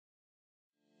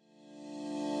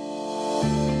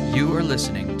You are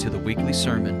listening to the weekly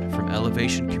sermon from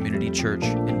Elevation Community Church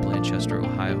in Blanchester,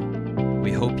 Ohio.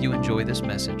 We hope you enjoy this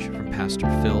message from Pastor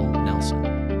Phil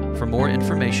Nelson. For more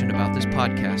information about this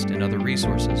podcast and other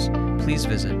resources, please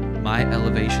visit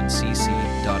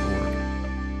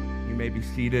myelevationcc.org. You may be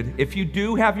seated. If you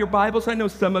do have your Bibles, I know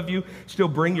some of you still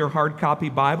bring your hard copy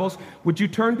Bibles. Would you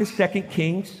turn to 2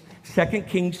 Kings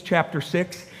chapter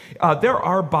 6? There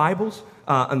are Bibles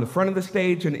on the front of the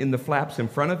stage and in the flaps in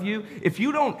front of you. If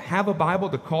you don't have a Bible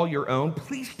to call your own,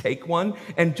 please take one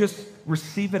and just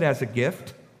receive it as a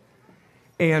gift.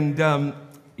 And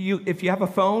if you have a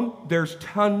phone, there's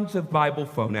tons of Bible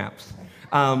phone apps.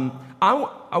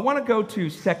 I want to go to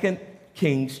 2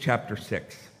 Kings chapter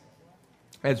 6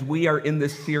 as we are in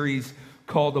this series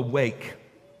called Awake.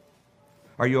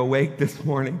 Are you awake this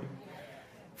morning?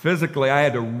 Physically, I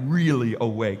had to really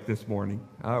awake this morning.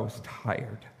 I was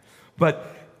tired.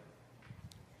 But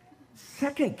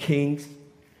 2 Kings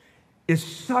is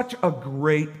such a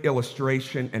great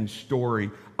illustration and story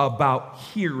about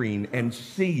hearing and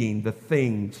seeing the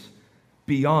things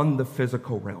beyond the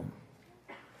physical realm.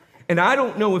 And I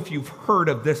don't know if you've heard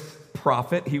of this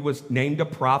prophet. He was named a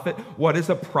prophet. What is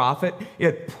a prophet?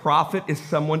 A prophet is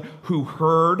someone who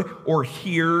heard or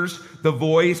hears the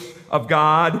voice of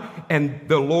God, and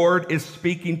the Lord is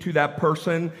speaking to that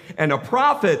person. And a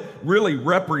prophet really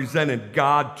represented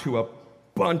God to a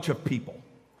bunch of people.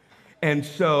 And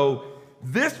so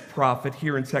this prophet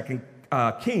here in 2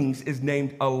 Kings is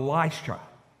named Elisha.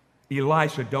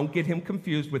 Elisha, don't get him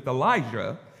confused with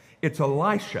Elijah. It's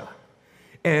Elisha.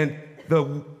 And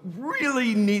the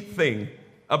really neat thing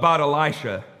about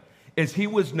Elisha is he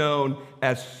was known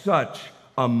as such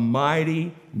a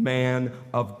mighty man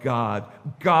of God.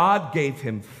 God gave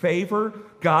him favor,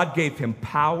 God gave him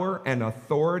power and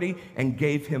authority, and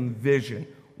gave him vision.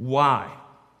 Why?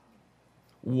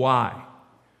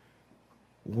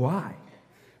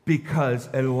 Because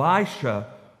Elisha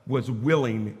was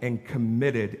willing and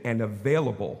committed and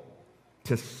available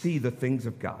to see the things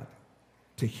of God,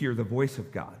 to hear the voice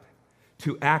of God,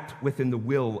 to act within the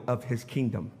will of his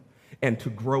kingdom, and to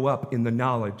grow up in the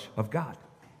knowledge of God.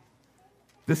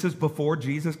 This is before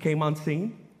Jesus came on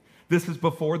scene. This is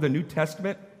before the New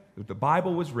Testament, the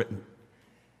Bible was written.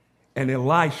 And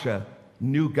Elisha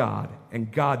knew God,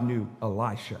 and God knew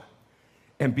Elisha.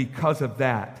 And because of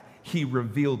that, he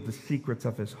revealed the secrets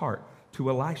of his heart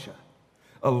to Elisha.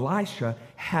 Elisha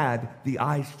had the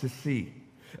eyes to see.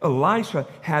 Elisha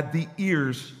had the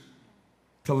ears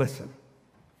to listen.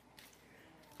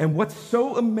 And what's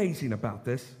so amazing about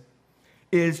this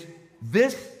is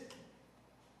this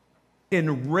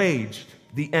enraged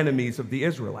the enemies of the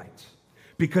Israelites.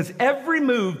 Because every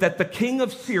move that the king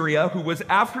of Syria, who was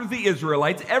after the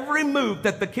Israelites, every move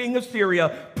that the king of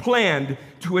Syria planned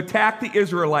to attack the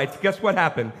Israelites, guess what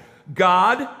happened?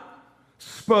 God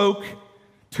spoke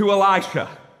to Elisha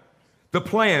the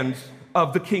plans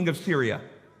of the king of Syria.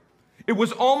 It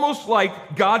was almost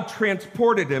like God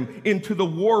transported him into the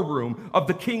war room of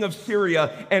the king of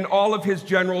Syria and all of his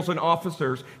generals and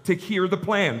officers to hear the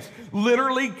plans.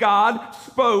 Literally, God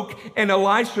spoke, and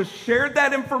Elisha shared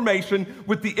that information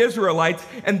with the Israelites,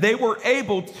 and they were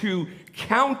able to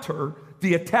counter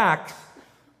the attacks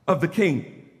of the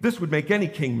king. This would make any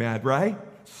king mad, right?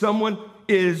 Someone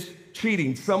is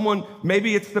cheating.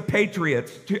 Maybe it's the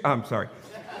Patriots. I'm sorry.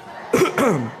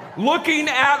 Looking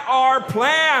at our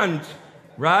plans,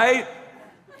 right?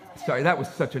 Sorry, that was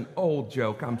such an old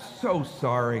joke. I'm so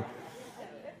sorry.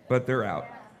 But they're out.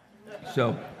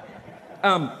 So,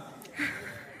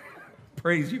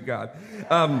 praise you, God.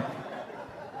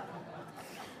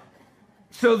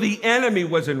 So the enemy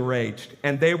was enraged,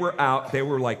 and they were out. They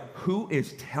were like, who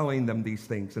is telling them these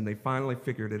things? And they finally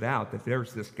figured it out, that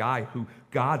there's this guy who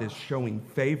God is showing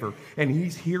favor, and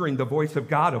he's hearing the voice of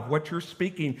God of what you're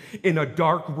speaking in a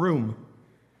dark room.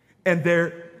 And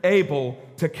they're able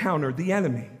to counter the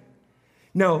enemy.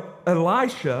 Now,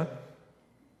 Elisha,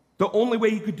 the only way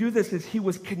he could do this is he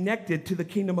was connected to the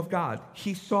kingdom of God.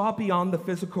 He saw beyond the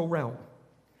physical realm.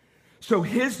 So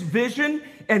his vision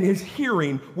and his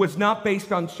hearing was not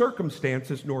based on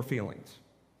circumstances nor feelings,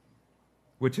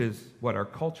 which is what our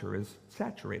culture is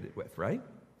saturated with, right?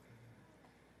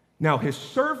 Now, his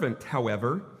servant,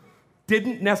 however,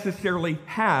 didn't necessarily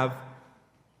have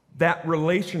that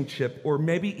relationship or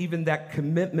maybe even that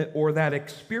commitment or that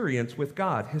experience with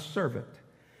God, his servant.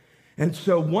 And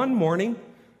so one morning,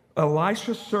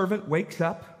 Elisha's servant wakes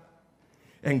up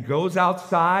and goes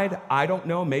outside, I don't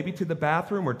know, maybe to the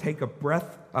bathroom or take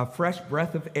a fresh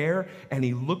breath of air, and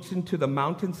he looks into the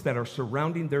mountains that are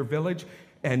surrounding their village,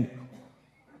 and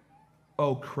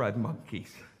oh, crud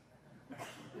monkeys.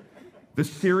 The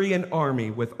Syrian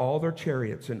army with all their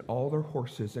chariots and all their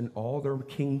horses and all their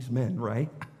king's men, right,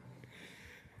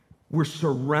 were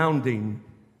surrounding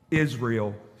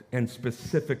Israel and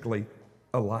specifically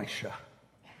Elisha.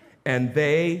 And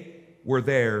they were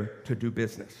there to do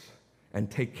business and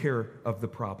take care of the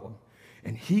problem.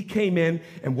 And he came in,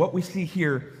 and what we see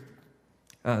here,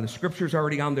 the scripture's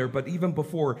already on there, but even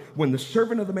before, when the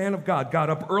servant of the man of God got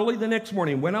up early the next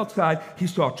morning, went outside, he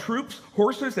saw troops,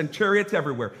 horses, and chariots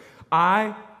everywhere.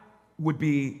 I would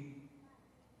be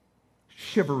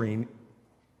shivering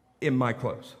in my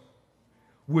clothes.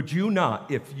 Would you not,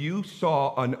 if you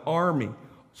saw an army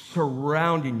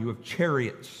surrounding you of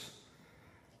chariots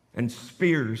and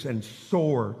spears and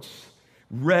swords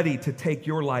ready to take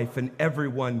your life and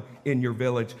everyone in your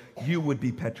village, you would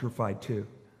be petrified too.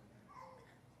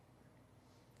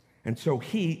 And so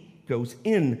he goes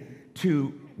in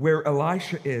to where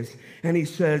Elisha is, and he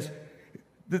says,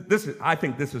 I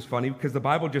think this is funny because the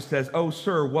Bible just says, "Oh,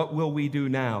 sir, what will we do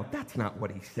now?" That's not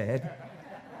what he said.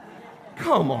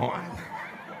 Come on.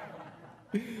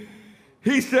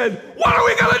 He said, "What are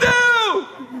we going to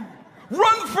do?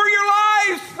 Run for your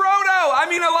lives,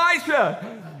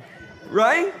 Elisha."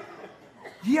 Right?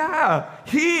 Yeah.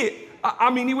 He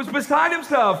was beside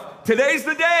himself. Today's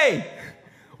the day.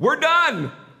 We're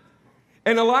done.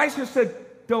 And Elisha said,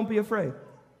 "Don't be afraid."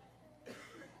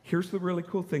 Here's the really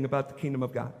cool thing about the kingdom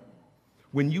of God.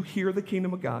 When you hear the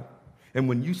kingdom of God and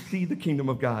when you see the kingdom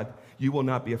of God, you will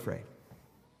not be afraid.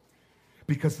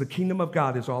 Because the kingdom of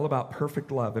God is all about perfect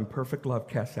love, and perfect love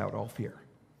casts out all fear.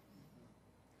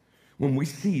 When we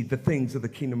see the things of the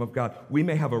kingdom of God, we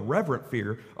may have a reverent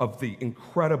fear of the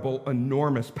incredible,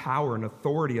 enormous power and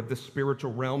authority of the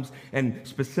spiritual realms and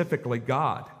specifically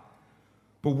God.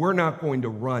 But we're not going to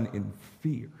run in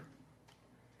fear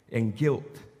and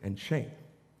guilt and shame.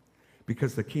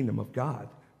 Because the kingdom of God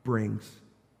brings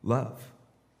love,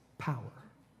 power,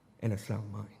 and a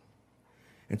sound mind.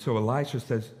 And so Elisha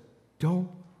says, "Don't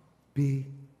be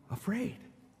afraid.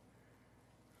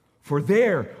 For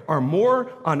there are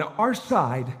more on our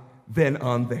side than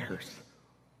on theirs."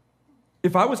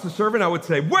 If I was the servant, I would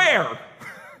say, "Where?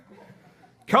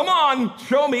 Come on,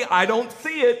 show me. I don't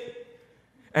see it."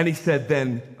 And he said,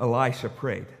 then Elisha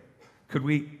prayed. Could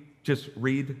we just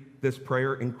read this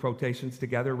prayer in quotations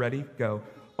together? Ready? Go.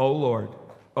 "Oh Lord,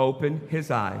 open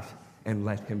his eyes and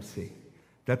let him see."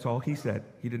 That's all he said.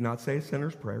 He did not say a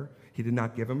sinner's prayer. He did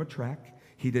not give him a tract.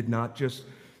 He did not just,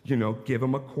 give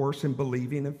him a course in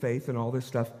believing and faith and all this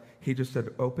stuff. He just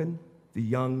said, "Open the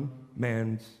young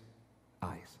man's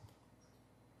eyes."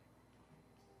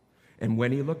 And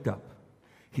when he looked up,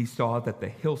 he saw that the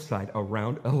hillside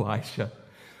around Elisha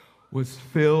was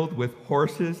filled with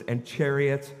horses and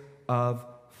chariots of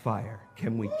fire.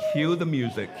 Can we cue the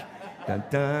music? Dun,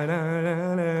 dun, dun,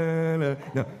 dun, dun, dun.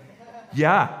 No.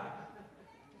 Yeah.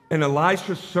 And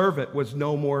Elisha's servant was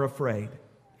no more afraid.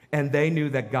 And they knew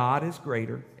that God is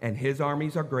greater and his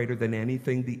armies are greater than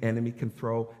anything the enemy can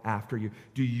throw after you.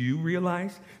 Do you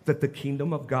realize that the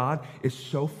kingdom of God is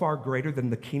so far greater than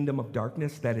the kingdom of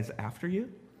darkness that is after you?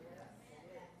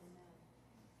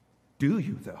 Do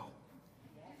you, though?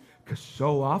 Because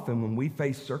so often when we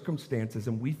face circumstances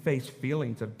and we face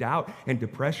feelings of doubt and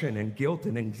depression and guilt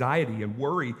and anxiety and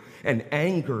worry and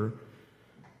anger,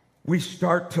 we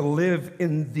start to live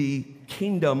in the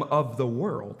kingdom of the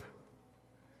world.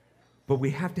 But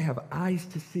we have to have eyes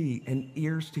to see and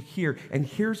ears to hear. And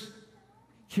here's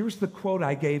the quote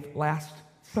I gave last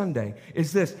Sunday,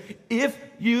 is this: if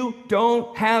you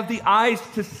don't have the eyes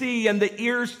to see and the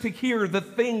ears to hear the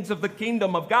things of the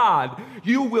kingdom of God,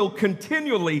 you will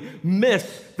continually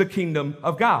miss the kingdom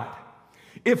of God.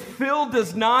 If Phil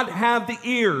does not have the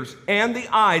ears and the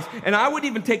eyes, and I would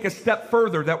even take a step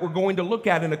further that we're going to look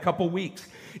at in a couple weeks,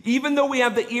 even though we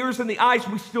have the ears and the eyes,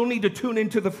 we still need to tune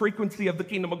into the frequency of the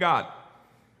kingdom of God.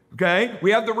 Okay?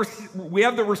 We have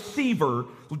the receiver,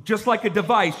 just like a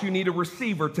device, you need a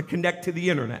receiver to connect to the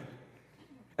internet.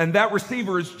 And that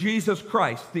receiver is Jesus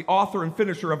Christ, the author and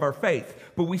finisher of our faith.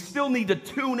 But we still need to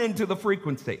tune into the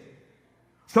frequency.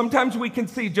 Sometimes we can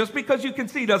see. Just because you can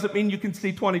see doesn't mean you can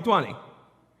see 20/20.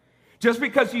 Just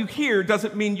because you hear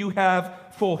doesn't mean you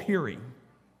have full hearing,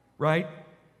 right?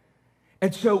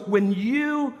 And so when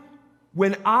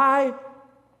I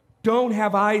don't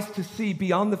have eyes to see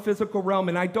beyond the physical realm,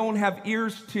 and I don't have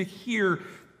ears to hear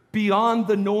beyond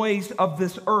the noise of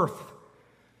this earth,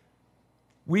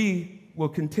 we will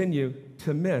continue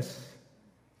to miss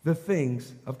the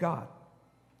things of God.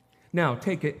 Now,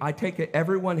 I take it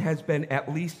everyone has been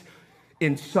at least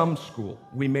in some school.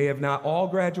 We may have not all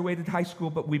graduated high school,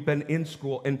 but we've been in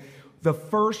school. And the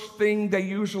first thing they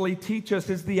usually teach us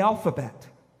is the alphabet.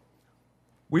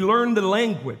 We learn the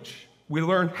language. We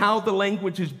learn how the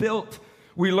language is built.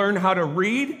 We learn how to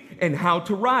read and how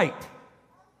to write.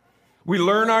 We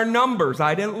learn our numbers.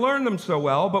 I didn't learn them so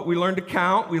well, but we learn to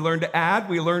count, we learn to add,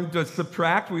 we learn to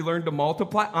subtract, we learn to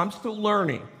multiply. I'm still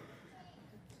learning.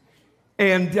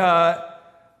 And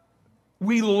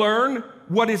we learn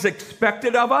what is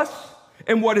expected of us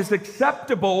and what is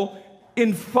acceptable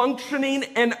in functioning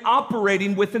and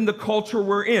operating within the culture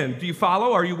we're in. Do you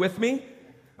follow? Are you with me?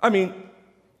 I mean,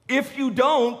 if you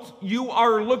don't, you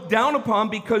are looked down upon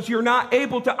because you're not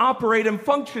able to operate and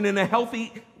function in a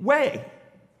healthy way.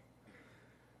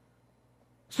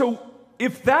 So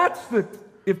if that's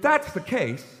the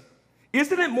case,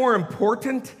 isn't it more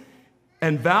important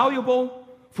and valuable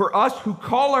for us who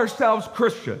call ourselves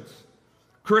Christians?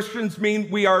 Christians mean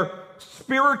we are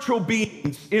spiritual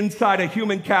beings inside a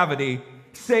human cavity,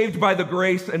 saved by the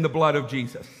grace and the blood of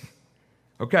Jesus.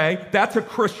 Okay? That's a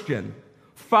Christian,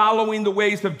 following the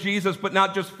ways of Jesus, but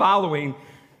not just following,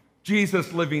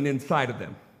 Jesus living inside of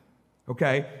them.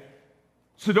 Okay?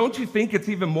 So don't you think it's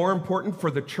even more important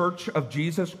for the church of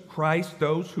Jesus Christ,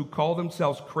 those who call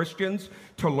themselves Christians,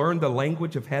 to learn the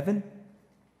language of heaven?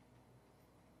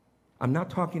 I'm not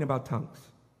talking about tongues.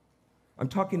 I'm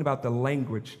talking about the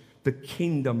language, the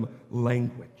kingdom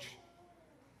language.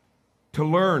 To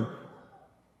learn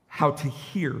how to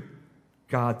hear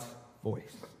God's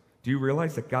voice. Do you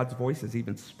realize that God's voice is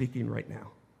even speaking right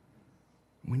now?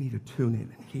 We need to tune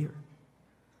in and hear.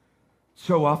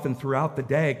 So often throughout the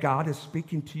day, God is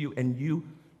speaking to you and you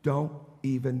don't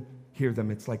even hear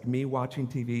them. It's like me watching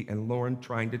TV and Lauren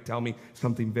trying to tell me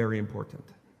something very important.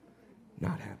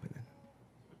 Not happening.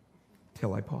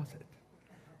 Till I pause it.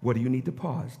 What do you need to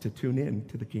pause to tune in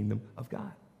to the kingdom of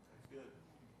God?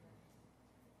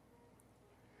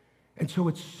 And so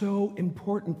it's so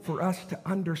important for us to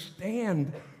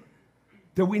understand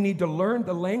that we need to learn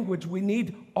the language. We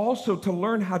need also to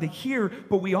learn how to hear,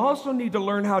 but we also need to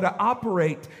learn how to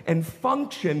operate and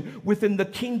function within the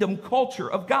kingdom culture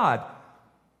of God.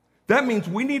 That means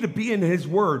we need to be in His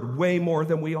Word way more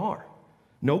than we are.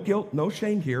 No guilt, no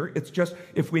shame here. It's just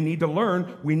if we need to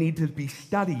learn, we need to be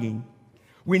studying.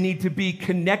 We need to be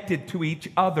connected to each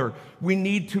other. We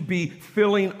need to be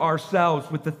filling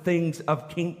ourselves with the things of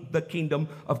the kingdom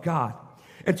of God.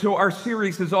 And so our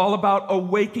series is all about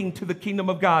awakening to the kingdom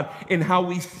of God in how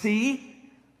we see,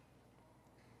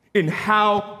 in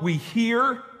how we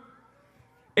hear,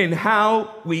 in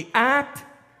how we act,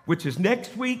 which is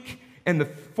next week. And the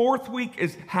fourth week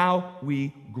is how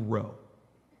we grow.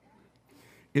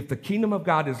 If the kingdom of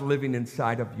God is living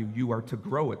inside of you, you are to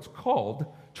grow. It's called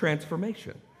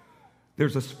transformation.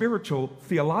 There's a spiritual,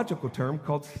 theological term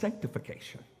called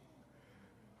sanctification.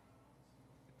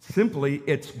 Simply,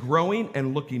 it's growing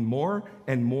and looking more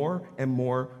and more and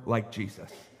more like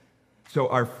Jesus. So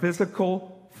our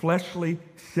physical, fleshly,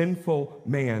 sinful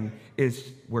man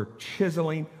we're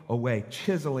chiseling away,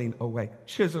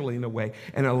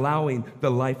 and allowing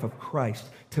the life of Christ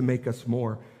to make us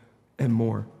more and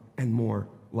more and more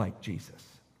like Jesus.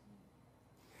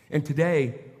 And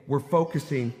today, we're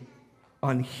focusing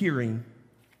on hearing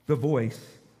the voice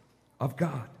of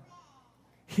God.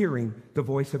 Hearing the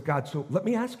voice of God. So let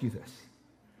me ask you this.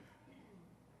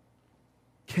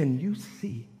 Can you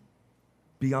see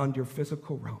beyond your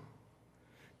physical realm?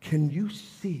 Can you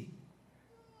see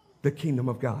the kingdom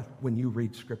of God when you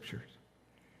read scriptures?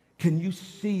 Can you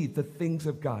see the things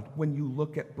of God when you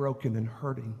look at broken and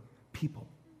hurting people?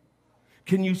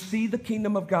 Can you see the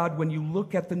kingdom of God when you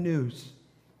look at the news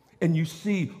and you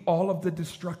see all of the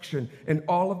destruction and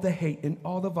all of the hate and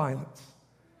all the violence?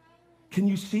 Can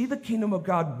you see the kingdom of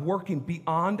God working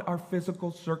beyond our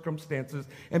physical circumstances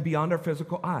and beyond our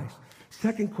physical eyes?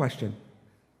 Second question,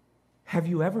 have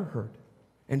you ever heard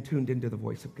and tuned into the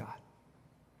voice of God?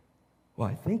 Well,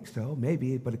 I think so,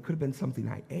 maybe, but it could have been something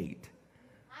I ate.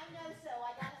 I know so.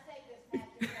 I got to say this,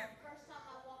 Pastor. The first time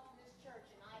I walked in this church,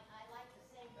 and I like to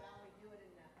sing, but I only do it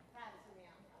in the privacy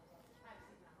of my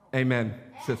home. Amen,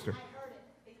 And sister. I heard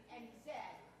it, and he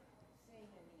said, sing,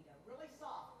 Anita, really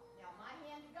soft. Now, my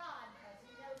hand to God, because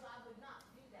he knows I would not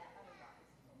do that otherwise.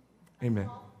 Amen. A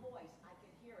soft voice, I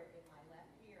could hear it in my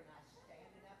left ear, and I was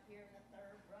standing up here in the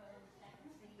third row,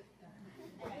 second seat.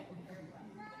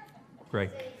 Great.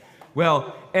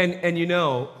 Well, and you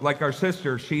know, like our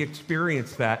sister, she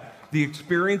experienced that. The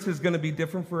experience is going to be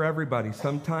different for everybody.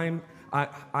 Sometimes I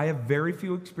have very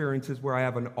few experiences where I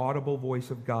have an audible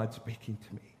voice of God speaking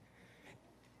to me.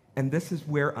 And this is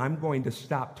where I'm going to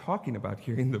stop talking about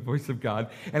hearing the voice of God,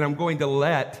 and I'm going to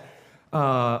let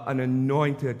an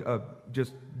anointed,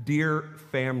 just dear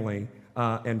family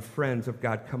and friends of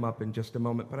God come up in just a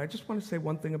moment. But I just want to say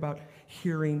one thing about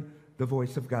hearing the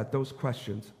voice of God, those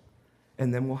questions,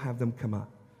 and then we'll have them come up.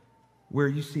 Where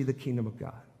you see the kingdom of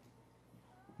God,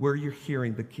 where you're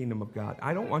hearing the kingdom of God.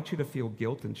 I don't want you to feel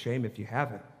guilt and shame if you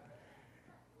haven't.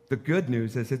 The good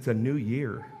news is it's a new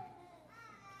year,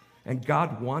 and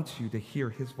God wants you to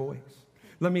hear his voice.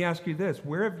 Let me ask you this.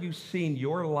 Where have you seen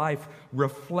your life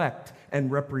reflect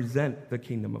and represent the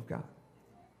kingdom of God?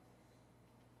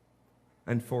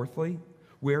 And fourthly,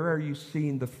 where are you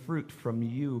seeing the fruit from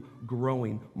you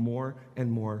growing more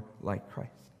and more like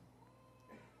Christ?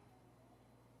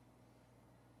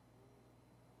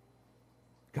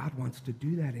 God wants to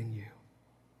do that in you.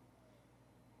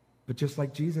 But just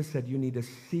like Jesus said, you need to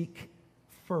seek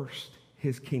first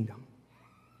his kingdom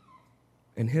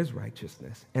and his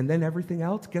righteousness. And then everything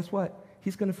else, guess what?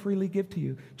 He's going to freely give to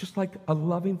you, just like a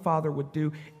loving father would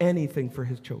do anything for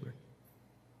his children.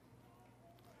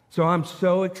 So I'm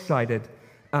so excited.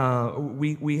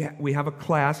 We have a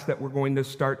class that we're going to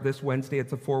start this Wednesday.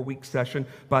 It's a 4-week session.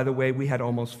 By the way, we had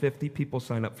almost 50 people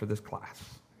sign up for this class.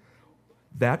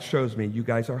 That shows me you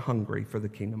guys are hungry for the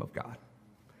kingdom of God.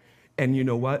 And you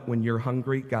know what? When you're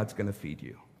hungry, God's going to feed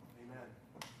you. Amen.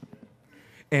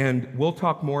 And we'll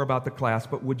talk more about the class,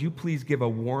 but would you please give a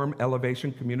warm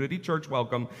Elevation Community Church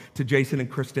welcome to Jason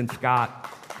and Kristen Scott.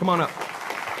 Come on up.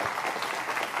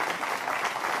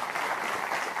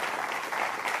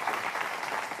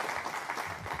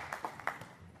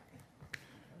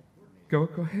 Go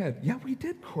ahead. Yeah, we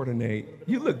did coordinate.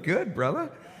 You look good,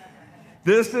 brother.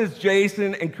 This is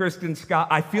Jason and Kristen Scott.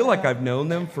 I feel like I've known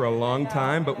them for a long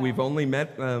time, but we've only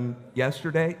met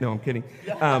yesterday. No, I'm kidding.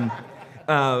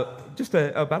 Just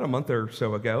about a month or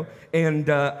so ago.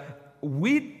 And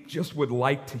we just would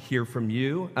like to hear from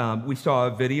you. We saw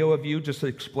a video of you just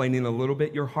explaining a little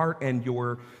bit your heart and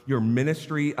your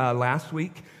ministry last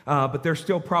week. But there's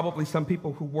still probably some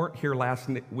people who weren't here last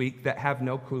week that have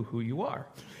no clue who you are.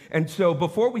 And so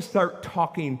before we start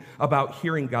talking about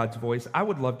hearing God's voice, I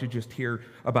would love to just hear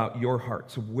about your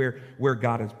heart, so where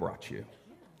God has brought you.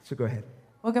 So go ahead.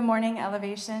 Well, good morning,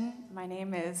 Elevation. My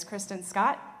name is Kristen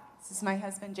Scott. This is my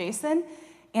husband, Jason.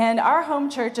 And our home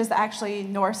church is actually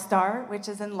North Star, which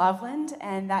is in Loveland,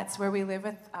 and that's where we live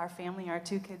with our family. Our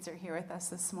 2 kids are here with us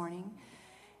this morning.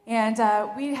 And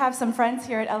we have some friends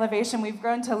here at Elevation. We've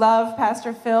grown to love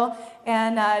Pastor Phil.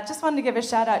 And just wanted to give a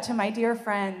shout out to my dear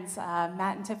friends,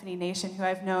 Matt and Tiffany Nation, who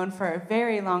I've known for a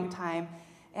very long time.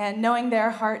 And knowing their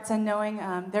hearts and knowing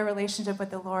their relationship with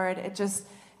the Lord, it just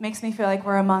makes me feel like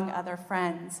we're among other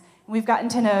friends. And we've gotten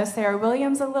to know Sarah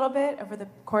Williams a little bit over the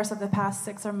course of the past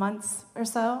 6 months or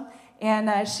so.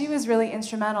 And she was really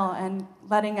instrumental in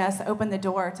letting us open the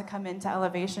door to come into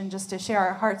Elevation just to share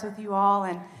our hearts with you all.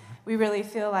 And we really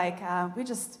feel like we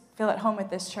just feel at home with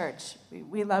this church.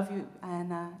 We love you,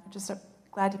 and just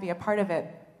glad to be a part of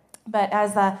it. But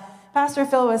as Pastor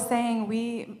Phil was saying,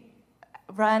 we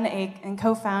run and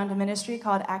co-found a ministry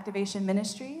called Activation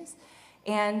Ministries.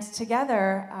 And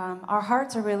together, our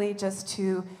hearts are really just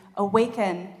to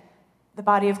awaken the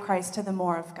body of Christ to the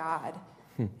more of God.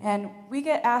 And we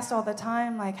get asked all the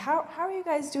time, like, how are you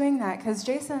guys doing that? Because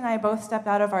Jason and I both stepped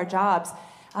out of our jobs.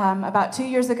 About 2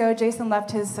 years ago, Jason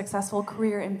left his successful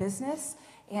career in business,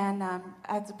 and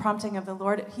at the prompting of the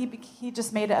Lord, he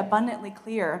just made it abundantly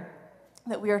clear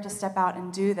that we are to step out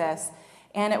and do this.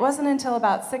 And it wasn't until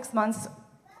about 6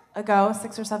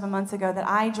 or 7 months ago, that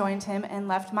I joined him and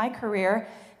left my career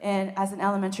as an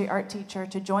elementary art teacher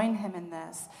to join him in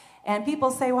this. And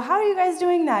people say, well, how are you guys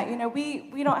doing that?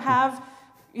 We don't have,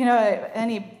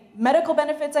 any medical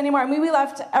benefits anymore. I mean, we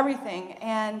left everything.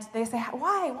 And they say,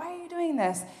 why? Why are you doing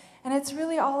this? And it's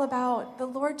really all about the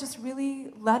Lord just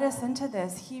really led us into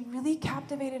this. He really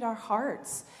captivated our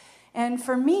hearts. And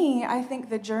for me, I think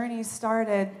the journey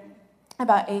started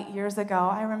about 8 years ago.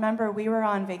 I remember we were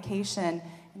on vacation.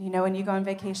 And when you go on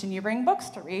vacation, you bring books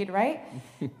to read, right?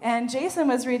 And Jason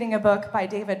was reading a book by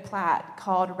David Platt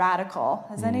called Radical.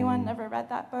 Has anyone ever read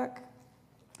that book?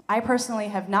 I personally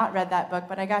have not read that book,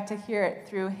 but I got to hear it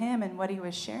through him and what he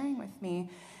was sharing with me.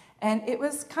 And it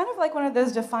was kind of like one of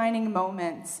those defining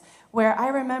moments where I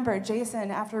remember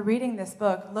Jason, after reading this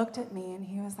book, looked at me and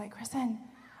he was like, Kristen,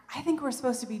 I think we're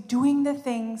supposed to be doing the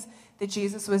things that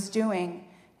Jesus was doing.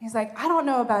 He's like, I don't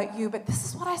know about you, but this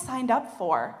is what I signed up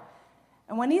for.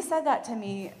 And when he said that to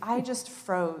me, I just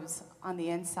froze on the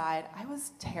inside. I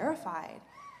was terrified.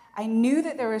 I knew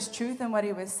that there was truth in what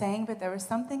he was saying, but there was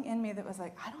something in me that was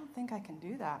like, I don't think I can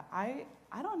do that. I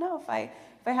don't know if I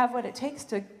have what it takes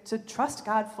to trust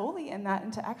God fully in that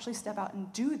and to actually step out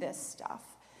and do this stuff.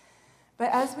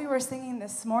 But as we were singing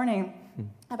this morning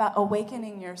about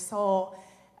awakening your soul,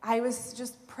 I was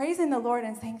just praising the Lord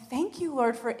and saying, thank you,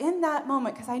 Lord, for in that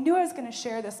moment, because I knew I was going to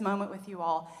share this moment with you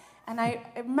all. And I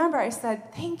remember I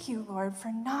said, thank you, Lord,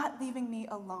 for not leaving me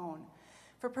alone,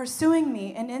 for pursuing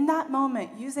me. And in that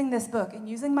moment, using this book and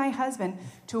using my husband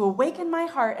to awaken my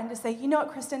heart and to say, you know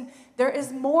what, Kristen, there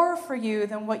is more for you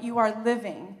than what you are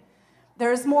living.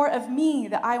 There is more of me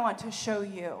that I want to show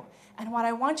you. And what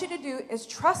I want you to do is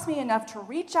trust me enough to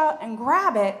reach out and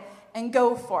grab it and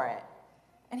go for it.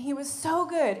 And he was so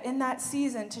good in that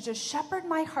season to just shepherd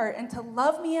my heart and to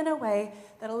love me in a way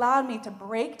that allowed me to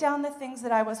break down the things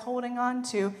that I was holding on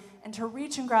to and to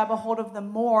reach and grab a hold of the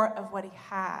more of what he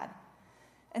had.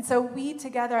 And so we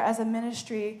together as a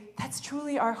ministry, that's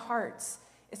truly our hearts,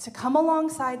 is to come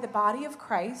alongside the body of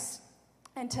Christ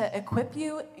and to equip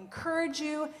you, encourage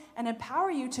you, and empower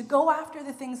you to go after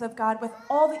the things of God with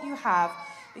all that you have.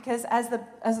 Because as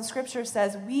the scripture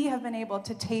says, we have been able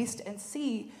to taste and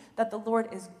see that the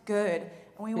Lord is good.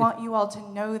 And we want you all to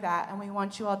know that, and we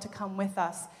want you all to come with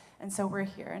us. And so we're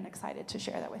here and excited to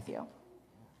share that with you.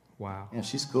 Wow. Yeah,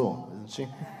 she's cool, isn't she?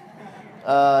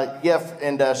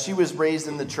 She was raised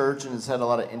in the church and has had a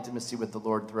lot of intimacy with the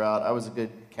Lord throughout. I was a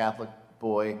good Catholic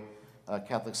boy,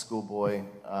 Catholic school boy,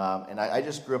 and I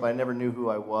just grew up. I never knew who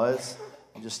I was.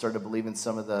 I just started believing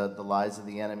some of the lies of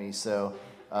the enemy. So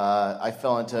I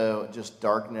fell into just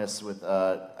darkness with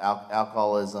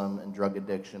alcoholism and drug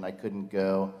addiction. I couldn't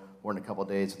go more than a couple of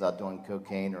days without doing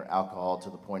cocaine or alcohol to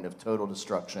the point of total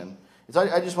destruction. So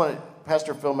I just wanted,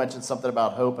 Pastor Phil mentioned something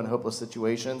about hope and hopeless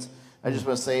situations. I just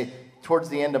want to say, towards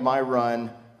the end of my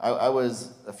run, I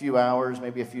was a few hours,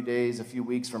 maybe a few days, a few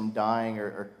weeks from dying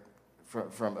or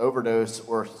from overdose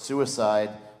or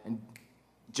suicide. And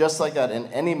just like that, in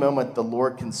any moment, the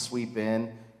Lord can sweep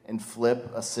in and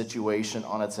flip a situation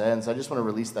on its head. And so I just want to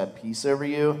release that peace over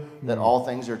you, that all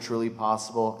things are truly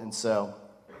possible. And so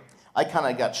I kind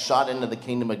of got shot into the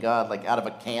kingdom of God, like out of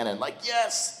a cannon. Like,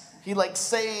 yes, he like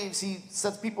saves, he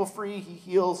sets people free, he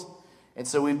heals. And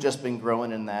so we've just been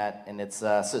growing in that. And it's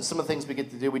so some of the things we get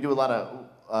to do, we do a lot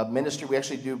of ministry. We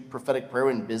actually do prophetic prayer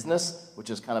in business, which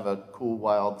is kind of a cool,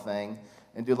 wild thing.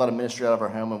 And do a lot of ministry out of our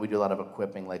home, and we do a lot of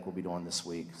equipping like we'll be doing this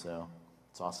week. So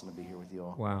it's awesome to be here with you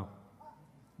all. Wow.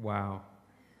 Wow.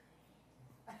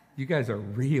 You guys are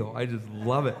real. I just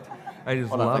love it. I just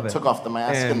Hold on, love I it. took off the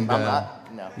mask and I'm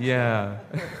not. No. Yeah.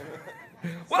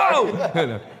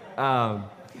 Whoa!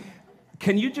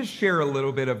 Can you just share a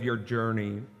little bit of your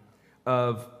journey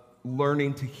of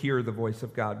learning to hear the voice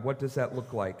of God? What does that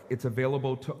look like? It's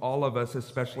available to all of us,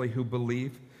 especially who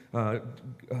believe.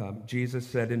 Jesus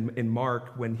said in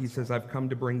Mark, when he says, I've come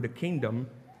to bring the kingdom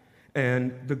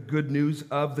and the good news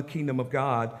of the kingdom of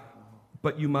God,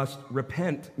 but you must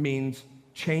repent means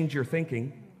change your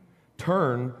thinking,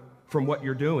 turn from what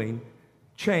you're doing,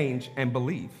 change and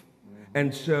believe.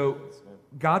 And so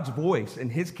God's voice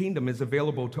and his kingdom is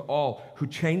available to all who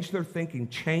change their thinking,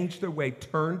 change their way,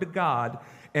 turn to God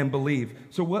and believe.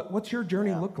 So what's your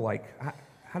journey look like?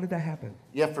 How did that happen?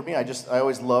 Yeah, for me, I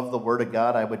always loved the Word of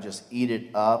God. I would just eat it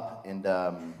up, and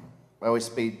I always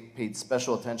paid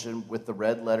special attention with the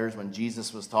red letters. When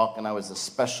Jesus was talking, I was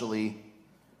especially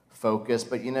focused.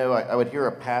 But, you know, I would hear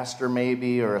a pastor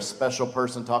maybe or a special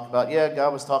person talk about, yeah,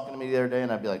 God was talking to me the other day,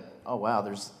 and I'd be like, oh, wow,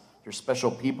 there's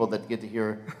special people that get to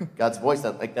hear God's voice.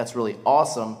 That's really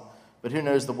awesome. But who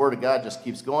knows, the Word of God just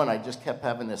keeps going. I just kept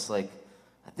having this, I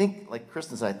think, like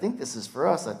Kristen said, I think this is for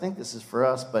us. I think this is for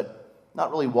us. But not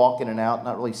really walking it out,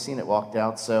 not really seeing it walked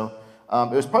out. So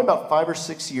it was probably about 5 or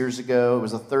 6 years ago. It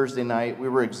was a Thursday night. We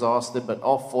were exhausted, but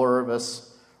all 4 of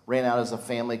us ran out as a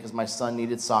family because my son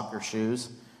needed soccer shoes.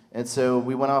 And so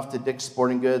we went off to Dick's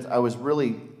Sporting Goods. I was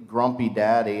really grumpy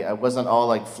daddy. I wasn't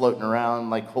all floating around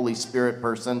like Holy Spirit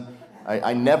person.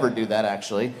 I never do that,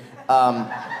 actually.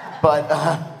 But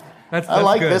that's I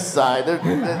like good. this side.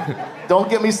 Don't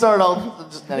get me started.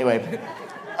 Anyway.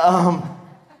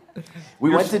 We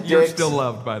went to Dick's. You're still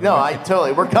loved, by the way. No, I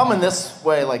totally. We're coming this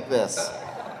way like this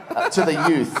to the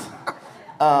youth.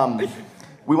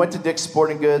 We went to Dick's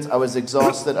Sporting Goods. I was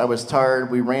exhausted. I was tired.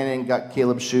 We ran in, got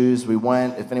Caleb's shoes. We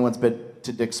went. If anyone's been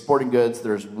to Dick's Sporting Goods,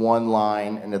 there's one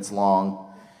line, and it's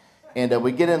long. And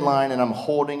we get in line, and I'm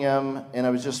holding him, and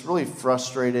I was just really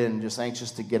frustrated and just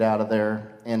anxious to get out of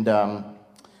there. And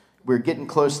we were getting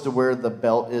close to where the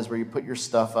belt is, where you put your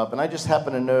stuff up. And I just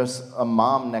happened to notice a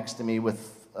mom next to me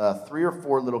with 3 or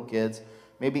 4 little kids,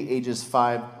 maybe ages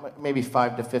 5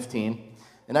 to 15.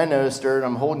 And I noticed her, and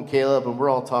I'm holding Caleb, and we're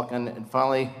all talking, and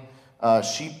finally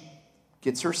she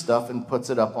gets her stuff and puts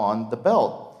it up on the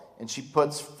belt. And she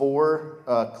puts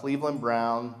 4 Cleveland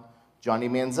Brown Johnny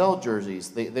Manziel jerseys.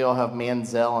 They all have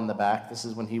Manziel on the back. This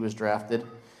is when he was drafted.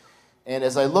 And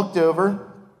as I looked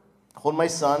over, holding my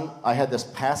son, I had this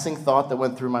passing thought that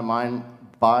went through my mind,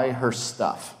 buy her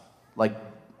stuff.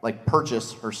 like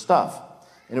purchase her stuff.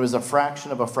 And it was a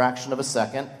fraction of a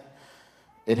second.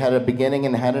 It had a beginning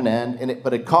and it had an end,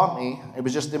 but it caught me. It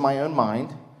was just in my own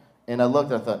mind. And I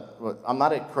looked, I thought, well, I'm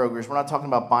not at Kroger's. We're not talking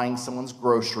about buying someone's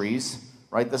groceries,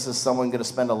 right? This is someone going to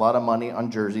spend a lot of money on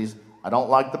jerseys. I don't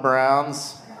like the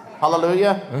Browns.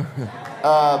 Hallelujah.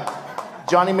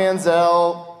 Johnny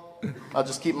Manziel, I'll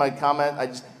just keep my comment. I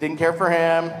just didn't care for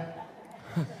him.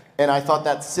 And I thought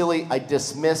that's silly. I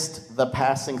dismissed the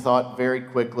passing thought very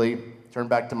quickly, turned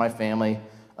back to my family.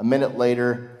 A minute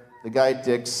later, the guy at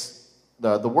Dick's,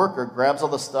 the worker, grabs all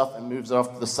the stuff and moves it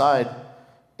off to the side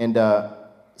and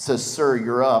says, "Sir,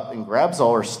 you're up," and grabs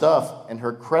all her stuff, and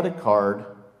her credit card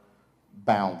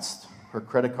bounced. Her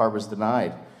credit card was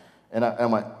denied. And I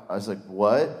was like,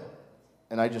 "What?"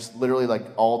 And I just literally like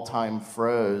all time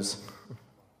froze.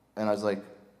 And I was like,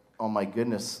 "Oh my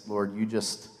goodness, Lord, you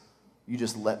just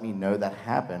let me know that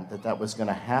happened, that was going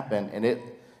to happen." And it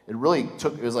really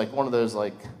it was like one of those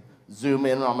like zoom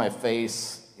in on my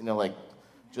face, like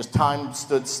just time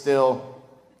stood still.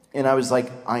 And I was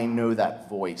like, I know that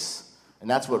voice. And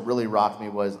that's what really rocked me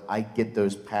was I get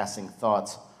those passing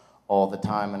thoughts all the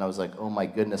time. And I was like, oh my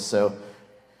goodness. So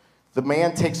the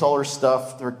man takes all her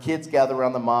stuff. Their kids gather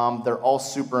around the mom. They're all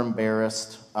super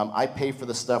embarrassed. I pay for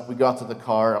the stuff. We go out to the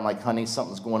car. I'm like, honey,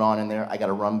 something's going on in there. I got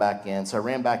to run back in. So I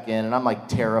ran back in, and I'm like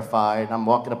terrified. I'm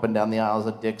walking up and down the aisles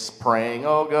of Dick's praying,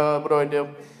 oh, God, what do I do?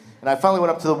 And I finally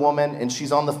went up to the woman, and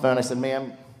she's on the phone. I said,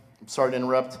 ma'am, I'm sorry to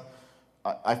interrupt.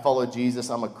 I follow Jesus.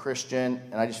 I'm a Christian,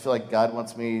 and I just feel like God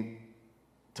wants me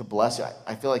to bless you.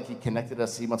 I feel like he connected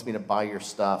us. He wants me to buy your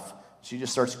stuff. She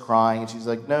just starts crying, and she's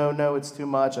like, no, it's too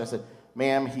much. I said,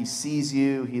 ma'am, he sees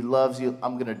you. He loves you.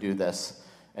 I'm going to do this.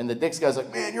 And the Dick's guy's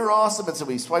like, man, you're awesome. And so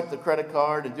we swipe the credit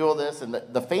card and do all this. And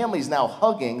the family's now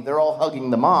hugging. They're all hugging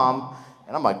the mom.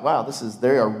 And I'm like, wow,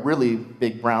 they are really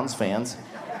big Browns fans.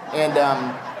 And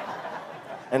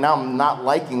now I'm not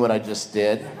liking what I just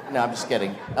did. No, I'm just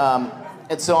kidding.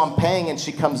 And so I'm paying, and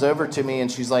she comes over to me,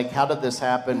 and she's like, how did this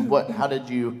happen? How did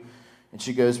you? And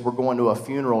she goes, we're going to a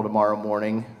funeral tomorrow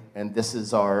morning, and this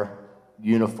is our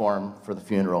uniform for the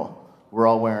funeral. We're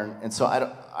all wearing, and so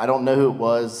I don't know who it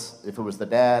was, if it was the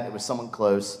dad, it was someone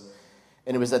close,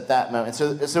 and it was at that moment.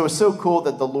 So it was so cool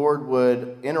that the Lord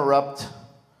would interrupt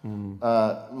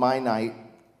my night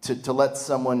to let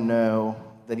someone know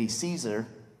that he sees her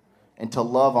and to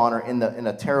love on her in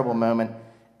a terrible moment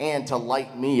and to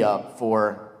light me up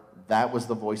for that was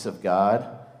the voice of God.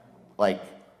 Like,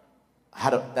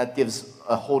 that gives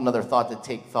a whole nother thought to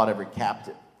take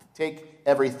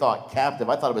every thought captive.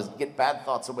 I thought it was get bad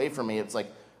thoughts away from me. It's like,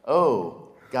 oh,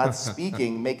 God's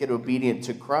speaking, make it obedient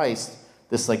to Christ.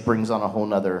 This like brings on a whole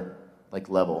nother like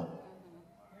level.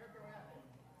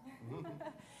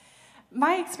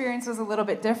 My experience was a little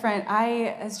bit different.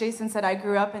 As Jason said, I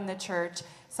grew up in the church.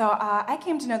 So I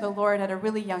came to know the Lord at a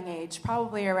really young age,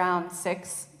 probably around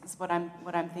 6 is what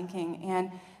I'm thinking.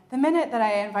 And the minute that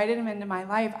I invited him into my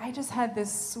life, I just had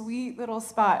this sweet little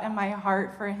spot in my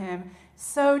heart for him,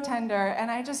 so tender.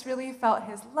 And I just really felt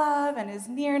his love and his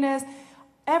nearness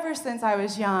ever since I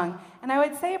was young. And I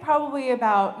would say probably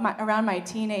around my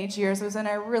teenage years was when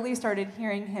I really started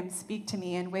hearing him speak to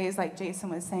me in ways like Jason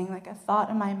was saying, like a thought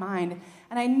in my mind.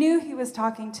 And I knew he was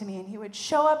talking to me, and he would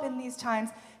show up in these times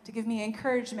to give me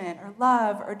encouragement or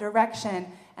love or direction.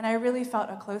 And I really felt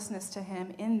a closeness to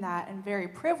him in that, and very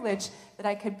privileged that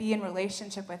I could be in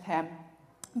relationship with him.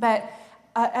 But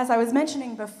as I was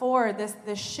mentioning before, this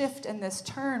shift and this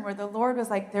turn where the Lord was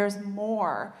like, there's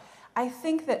more. I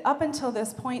think that up until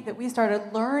this point that we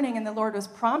started learning and the Lord was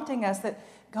prompting us that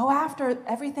go after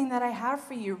everything that I have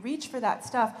for you, reach for that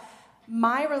stuff.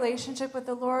 My relationship with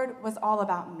the Lord was all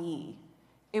about me.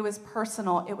 It was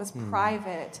personal, it was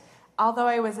private. Although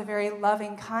I was a very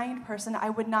loving, kind person, I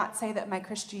would not say that my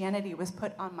Christianity was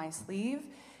put on my sleeve.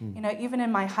 Even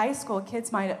in my high school,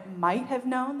 kids might have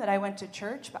known that I went to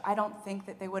church, but I don't think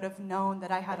that they would have known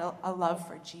that I had a love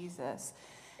for Jesus.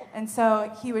 And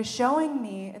so he was showing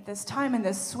me at this time in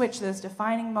this switch, those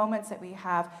defining moments that we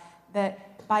have,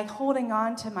 that by holding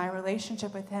on to my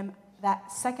relationship with him,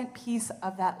 that second piece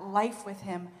of that life with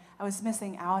him, I was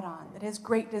missing out on. That his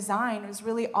great design was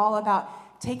really all about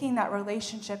taking that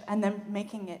relationship and then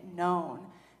making it known.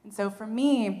 And so for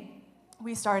me,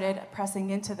 we started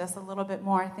pressing into this a little bit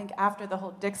more. I think after the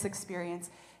whole Dick's experience,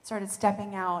 started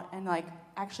stepping out and like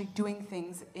actually doing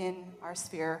things in our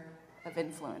sphere of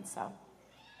influence. So.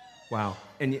 Wow.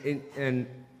 And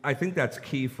I think that's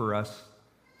key for us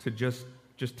to just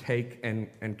take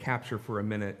and capture for a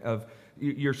minute of,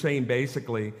 you're saying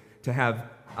basically to have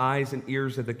eyes and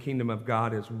ears of the kingdom of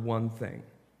God is one thing,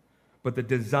 But the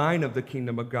design of the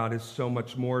kingdom of God is so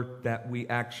much more that we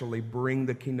actually bring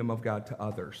the kingdom of God to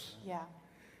others. Yeah.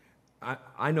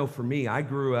 I know for me, I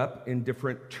grew up in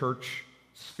different church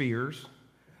spheres.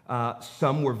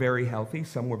 Some were very healthy,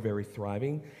 some were very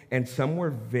thriving, and some were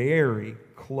very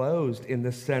closed in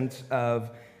the sense of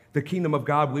the kingdom of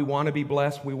God. We want to be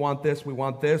blessed, we want this,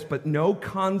 but no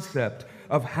concept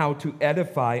of how to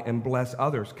edify and bless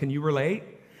others. Can you relate?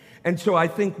 And so I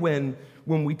think when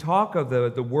we talk of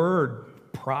the word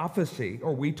prophecy,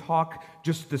 or we talk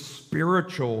just the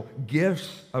spiritual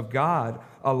gifts of God,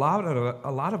 a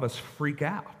lot of us freak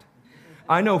out.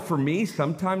 I know for me,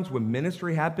 sometimes when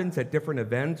ministry happens at different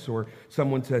events, or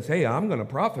someone says, hey, I'm going to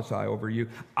prophesy over you,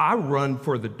 I run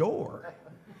for the door.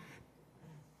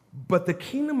 But the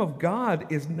kingdom of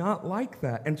God is not like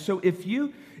that. And so if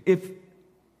you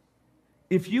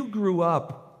grew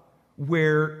up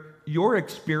where your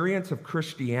experience of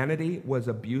Christianity was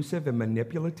abusive and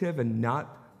manipulative and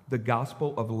not the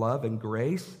gospel of love and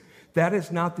grace, that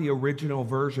is not the original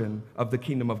version of the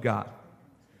kingdom of God.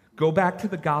 Go back to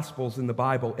the Gospels in the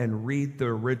Bible and read the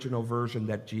original version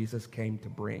that Jesus came to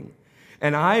bring.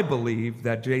 And I believe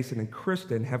that Jason and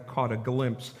Kristen have caught a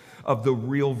glimpse of the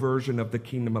real version of the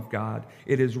kingdom of God.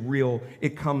 It is real.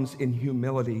 It comes in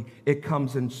humility. It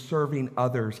comes in serving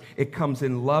others. It comes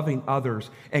in loving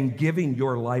others and giving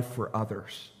your life for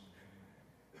others.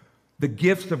 The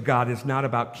gifts of God is not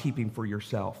about keeping for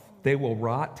yourself. They will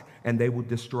rot and they will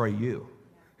destroy you.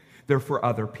 They're for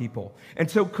other people. And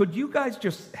so could you guys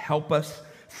just help us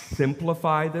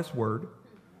simplify this word,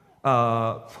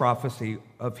 prophecy,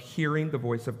 of hearing the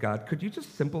voice of God? Could you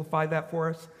just simplify that for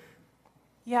us?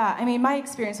 Yeah, I mean, my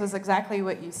experience was exactly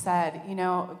what you said. You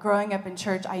know, growing up in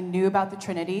church, I knew about the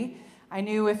Trinity. I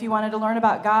knew if you wanted to learn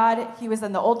about God, he was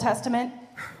in the Old Testament,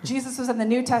 Jesus was in the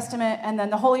New Testament, and then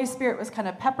the Holy Spirit was kind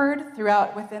of peppered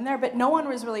throughout within there, but no one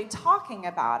was really talking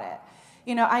about it.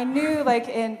 You know, I knew, like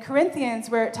in Corinthians,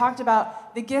 where it talked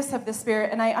about the gifts of the Spirit,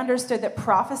 and I understood that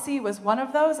prophecy was one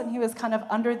of those, and he was kind of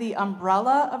under the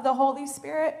umbrella of the Holy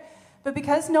Spirit. But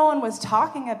because no one was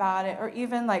talking about it, or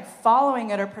even like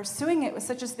following it or pursuing it, was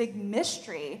such a big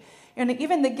mystery. And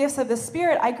even the gifts of the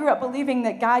Spirit, I grew up believing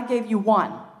that God gave you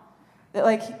one. That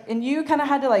like, and you kind of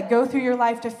had to like go through your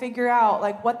life to figure out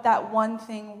like what that one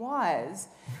thing was.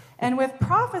 And with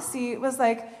prophecy, it was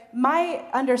like my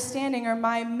understanding or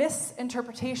my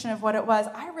misinterpretation of what it was,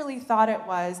 I really thought it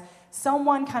was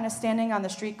someone kind of standing on the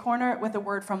street corner with a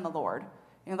word from the Lord.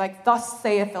 You know, like, thus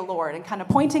saith the Lord, and kind of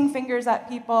pointing fingers at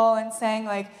people and saying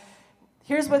like,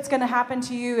 here's what's going to happen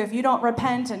to you if you don't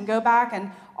repent and go back,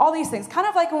 and all these things. Kind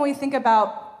of like when we think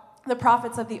about the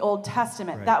prophets of the Old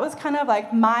Testament. Right. That was kind of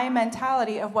like my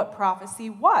mentality of what prophecy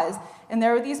was. And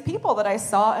there were these people that I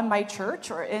saw in my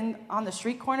church or on the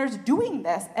street corners doing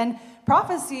this. And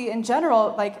prophecy in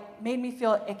general like made me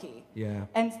feel icky. Yeah.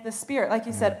 And the Spirit, like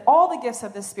you said, all the gifts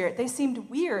of the Spirit, they seemed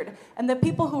weird. And the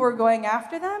people who were going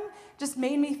after them just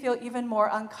made me feel even more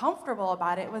uncomfortable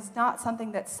about it. It was not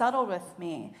something that settled with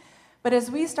me. But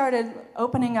as we started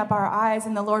opening up our eyes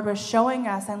and the Lord was showing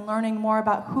us and learning more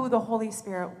about who the Holy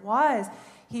Spirit was,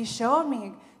 he showed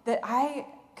me that I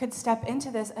could step into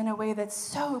this in a way that's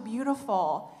so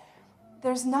beautiful.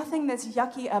 There's nothing that's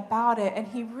yucky about it. And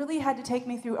he really had to take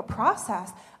me through a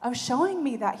process of showing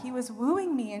me that. He was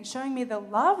wooing me and showing me the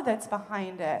love that's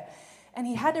behind it. And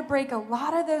he had to break a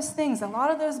lot of those things, a lot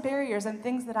of those barriers and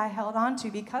things that I held on to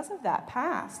because of that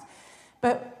past.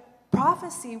 But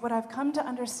prophecy, what I've come to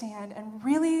understand and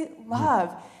really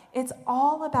love, it's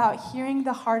all about hearing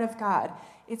the heart of God.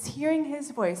 It's hearing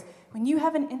his voice. When you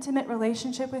have an intimate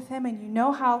relationship with him and you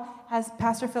know how, as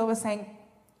Pastor Phil was saying,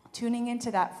 tuning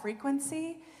into that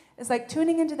frequency, it's like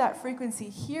tuning into that frequency,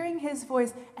 hearing his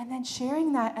voice, and then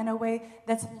sharing that in a way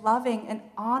that's loving and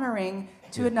honoring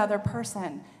to another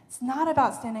person. It's not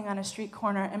about standing on a street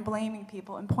corner and blaming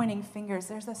people and pointing fingers.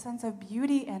 There's a sense of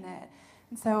beauty in it.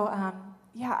 And so,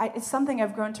 it's something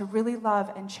I've grown to really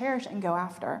love and cherish and go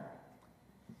after.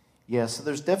 Yeah, so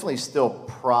there's definitely still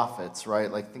prophets,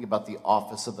 right? Like, think about the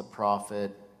office of the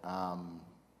prophet.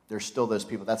 There's still those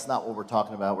people. That's not what we're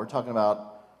talking about. We're talking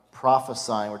about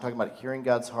prophesying. We're talking about hearing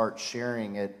God's heart,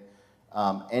 sharing it.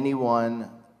 Anyone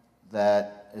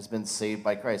that has been saved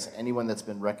by Christ, anyone that's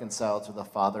been reconciled to the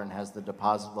Father and has the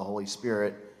deposit of the Holy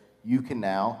Spirit, you can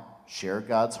now share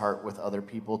God's heart with other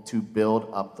people to build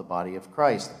up the body of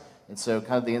Christ. And so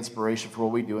kind of the inspiration for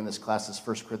what we do in this class is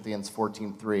 1 Corinthians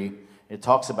 14:3. It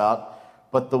talks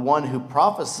about, but the one who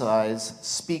prophesies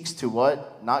speaks to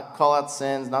what? Not call out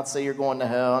sins, not say you're going to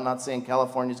hell, not saying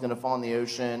California's going to fall in the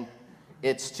ocean.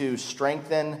 It's to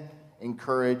strengthen,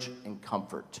 encourage, and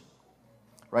comfort.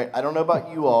 Right? I don't know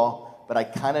about you all, but I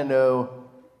kind of know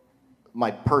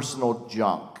my personal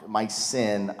junk, my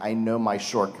sin. I know my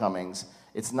shortcomings.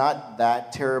 It's not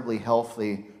that terribly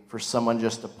healthy for someone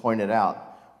just to point it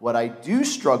out. What I do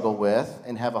struggle with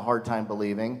and have a hard time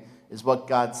believing is what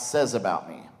God says about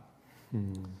me,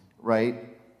 right?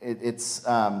 It's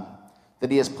that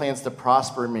he has plans to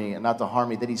prosper me and not to harm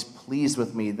me, that he's pleased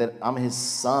with me, that I'm his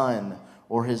son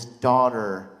or his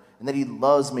daughter, and that he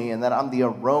loves me, and that I'm the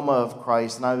aroma of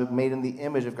Christ, and I'm made in the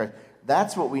image of Christ.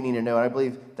 That's what we need to know, and I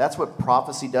believe that's what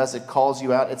prophecy does. It calls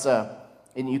you out.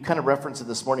 And you kind of referenced it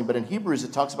this morning, but in Hebrews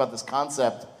it talks about this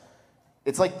concept.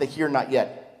 It's like the here, not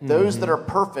yet. Those that are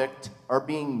perfect are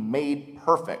being made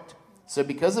perfect. So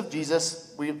because of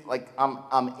Jesus,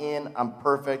 I'm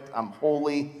perfect, I'm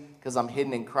holy, because I'm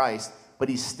hidden in Christ, but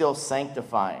he's still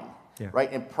sanctifying,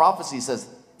 right? And prophecy says,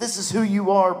 this is who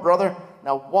you are, brother.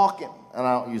 Now walk in. And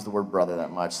I don't use the word brother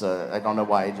that much, so I don't know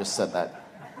why I just said that.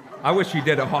 I wish you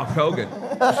did a Hulk Hogan.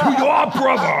 This is who you are,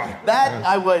 brother. That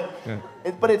I would,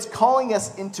 but it's calling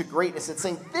us into greatness. It's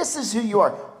saying, this is who you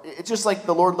are. It's just like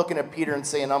the Lord looking at Peter and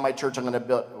saying, on my church I'm going to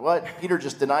build. What? Peter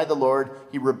just denied the Lord.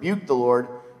 He rebuked the Lord.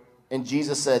 And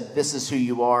Jesus said, this is who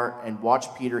you are. And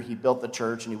watch Peter, he built the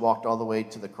church and he walked all the way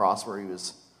to the cross where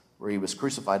he was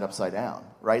crucified upside down,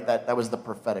 right? That was the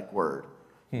prophetic word.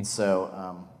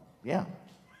 So, yeah.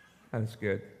 That's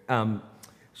good.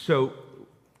 So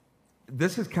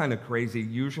this is kind of crazy.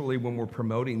 Usually when we're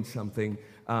promoting something,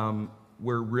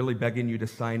 we're really begging you to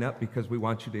sign up because we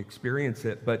want you to experience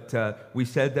it. But we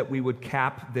said that we would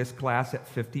cap this class at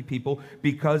 50 people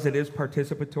because it is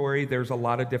participatory. There's a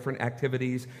lot of different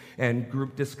activities and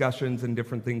group discussions and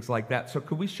different things like that. So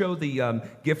could we show the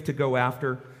gift to go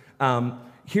after?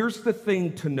 Here's the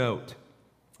thing to note.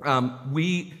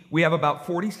 We have about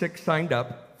 46 signed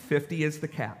up. 50 is the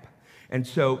cap. And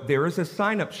so there is a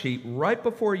sign-up sheet right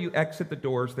before you exit the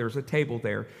doors. There's a table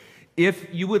there.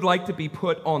 If you would like to be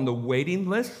put on the waiting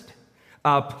list,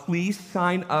 please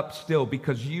sign up still,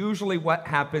 because usually what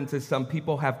happens is some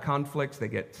people have conflicts, they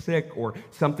get sick, or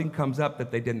something comes up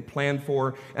that they didn't plan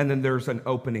for, and then there's an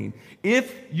opening.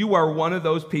 If you are one of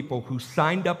those people who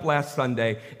signed up last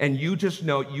Sunday and you just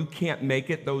know you can't make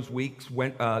it those weeks,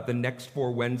 the next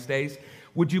 4 Wednesdays,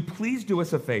 would you please do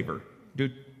us a favor? Do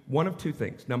one of two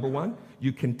things. Number one,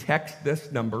 you can text this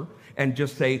number and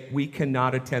just say, we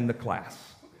cannot attend the class.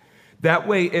 That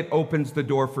way it opens the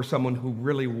door for someone who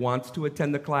really wants to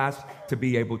attend the class to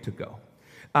be able to go.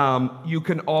 You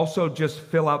can also just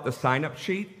fill out the sign-up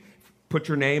sheet, put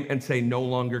your name, and say no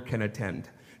longer can attend.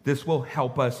 This will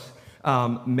help us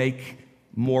make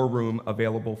more room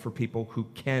available for people who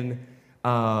can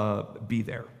be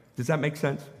there. Does that make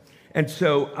sense? And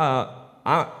so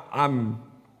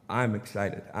I'm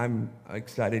excited. I'm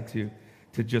excited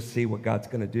to just see what God's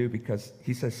going to do, because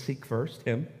he says, seek first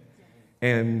him,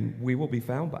 and we will be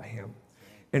found by him.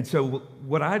 And so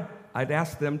what I'd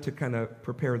ask them to kind of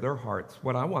prepare their hearts.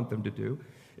 What I want them to do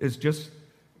is just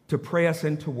to pray us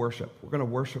into worship. We're going to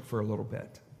worship for a little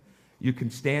bit. You can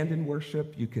stand in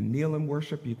worship. You can kneel in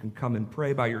worship. You can come and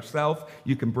pray by yourself.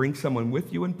 You can bring someone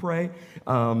with you and pray.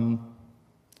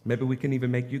 Maybe we can even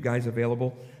make you guys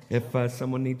available if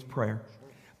someone needs prayer.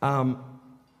 But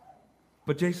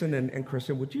Jason and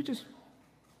Kristen, would you just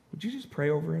pray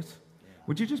over us? Yeah.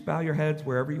 Would you just bow your heads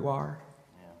wherever you are?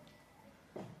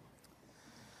 Yeah.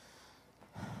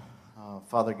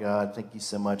 Father God, thank you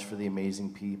so much for the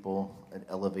amazing people at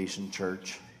Elevation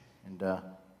Church. And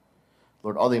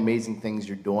Lord, all the amazing things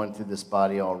you're doing through this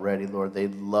body already, Lord,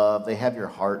 they have your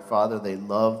heart, Father. They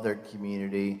love their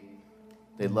community.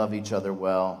 They love each other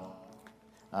well.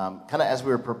 Kind of as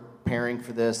we were preparing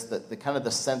for this, the kind of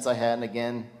the sense I had, and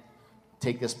again,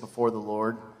 take this before the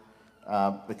Lord,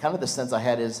 but kind of the sense I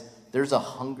had is there's a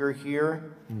hunger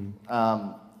here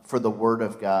for the Word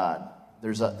of God.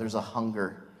 There's a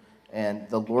hunger, and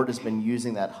the Lord has been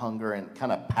using that hunger and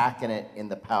kind of packing it in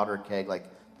the powder keg, like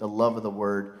the love of the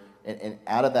Word, and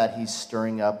out of that he's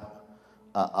stirring up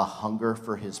a hunger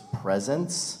for his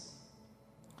presence.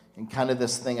 And kind of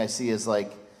this thing I see is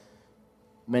like,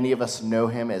 many of us know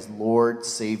him as Lord,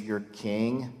 Savior,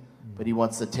 King, but he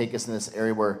wants to take us in this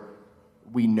area where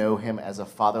we know him as a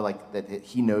father, like that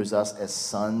he knows us as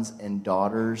sons and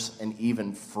daughters and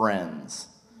even friends.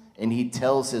 And he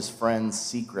tells his friends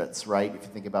secrets, right? If you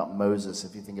think about Moses,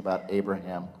 if you think about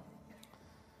Abraham.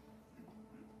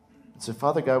 So,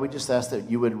 Father God, we just ask that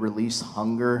you would release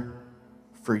hunger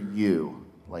for you,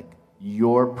 like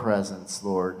your presence,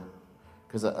 Lord.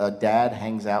 Because a dad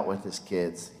hangs out with his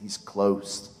kids. He's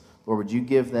close. Lord, would you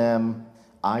give them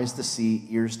eyes to see,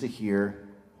 ears to hear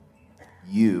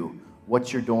you,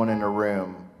 what you're doing in a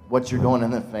room, what you're doing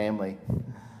in the family,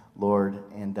 Lord.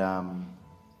 And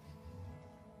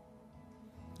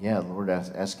yeah, Lord,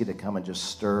 ask you to come and just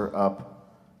stir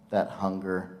up that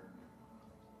hunger.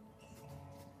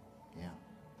 Yeah.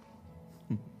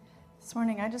 This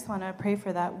morning, I just want to pray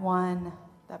for that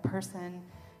person.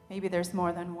 Maybe there's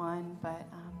more than one, but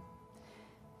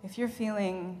if you're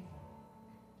feeling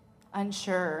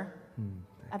unsure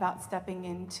about stepping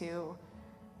into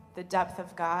the depth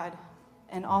of God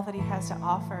and all that he has to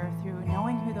offer through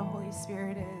knowing who the Holy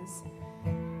Spirit is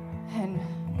and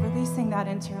releasing that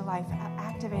into your life,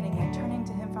 activating it, turning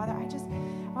to him, Father, I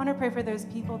want to pray for those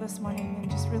people this morning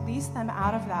and just release them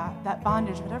out of that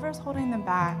bondage, whatever is holding them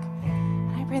back.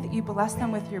 And I pray that you bless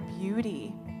them with your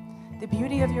beauty, the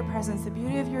beauty of your presence, the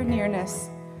beauty of your nearness.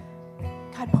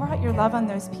 God, pour out your love on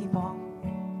those people.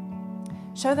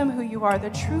 Show them who you are, the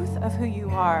truth of who you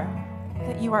are,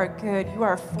 that you are good, you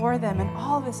are for them, and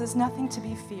all of this is nothing to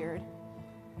be feared.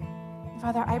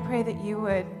 Father, I pray that you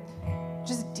would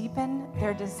just deepen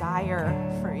their desire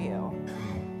for you.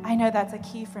 I know that's a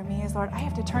key for me is, Lord, I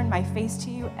have to turn my face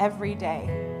to you every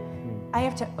day. I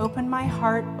have to open my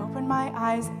heart, open my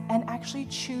eyes, and actually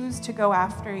choose to go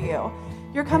after you.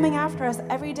 You're coming after us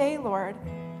every day, Lord.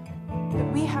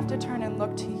 But we have to turn and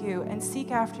look to you and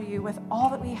seek after you with all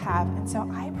that we have. And so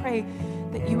I pray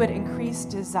that you would increase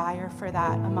desire for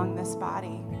that among this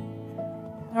body.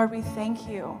 Lord, we thank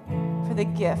you for the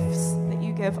gifts that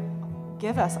you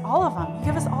give us, all of them. You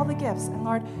give us all the gifts. And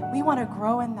Lord, we want to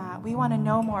grow in that. We want to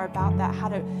know more about that, how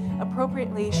to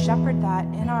appropriately shepherd that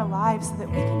in our lives so that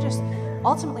we can just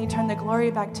ultimately turn the glory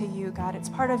back to you, God. It's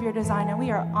part of your design, and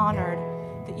we are honored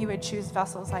that you would choose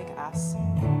vessels like us.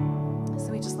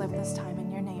 So we just live this time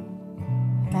in your name.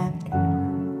 Amen.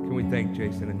 Can we thank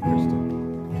Jason and Kristen?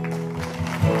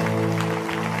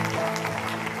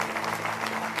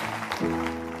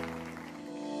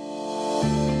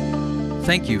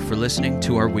 Thank you for listening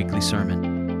to our weekly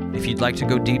sermon. If you'd like to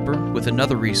go deeper with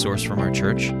another resource from our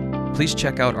church, please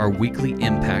check out our weekly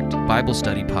Impact Bible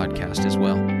Study podcast as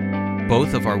well.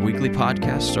 Both of our weekly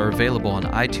podcasts are available on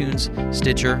iTunes,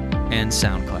 Stitcher, and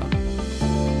SoundCloud.